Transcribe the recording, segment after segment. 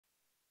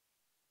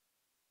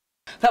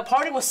That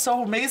party was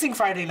so amazing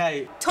Friday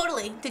night.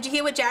 Totally. Did you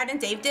hear what Jared and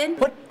Dave did?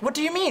 What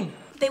do you mean?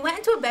 They went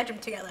into a bedroom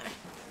together.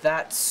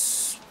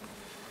 That's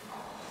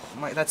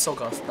so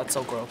gross. That's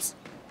so gross.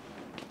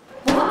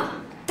 What?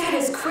 That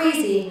is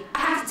crazy. I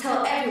have to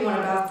tell everyone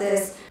about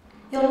this.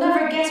 You'll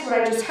never guess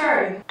what I just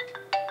heard.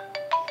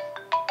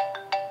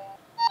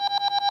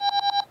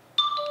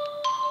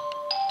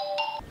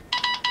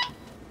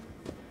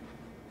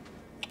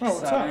 Oh,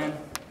 what's up?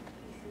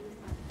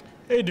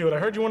 Hey, dude, I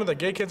heard you're one of the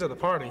gay kids at the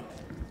party.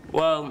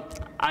 Well,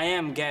 I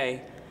am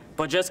gay,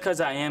 but just because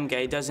I am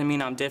gay doesn't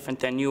mean I'm different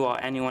than you or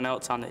anyone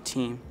else on the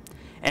team.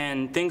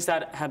 And things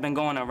that have been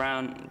going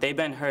around, they've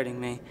been hurting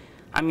me.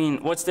 I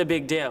mean, what's the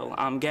big deal?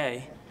 I'm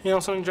gay. You know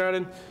something,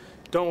 Jared?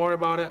 Don't worry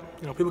about it.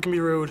 You know, people can be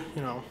rude.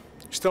 You know,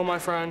 you're still my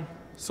friend,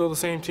 still the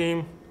same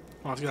team.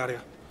 Let's get out of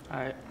here. All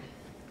right.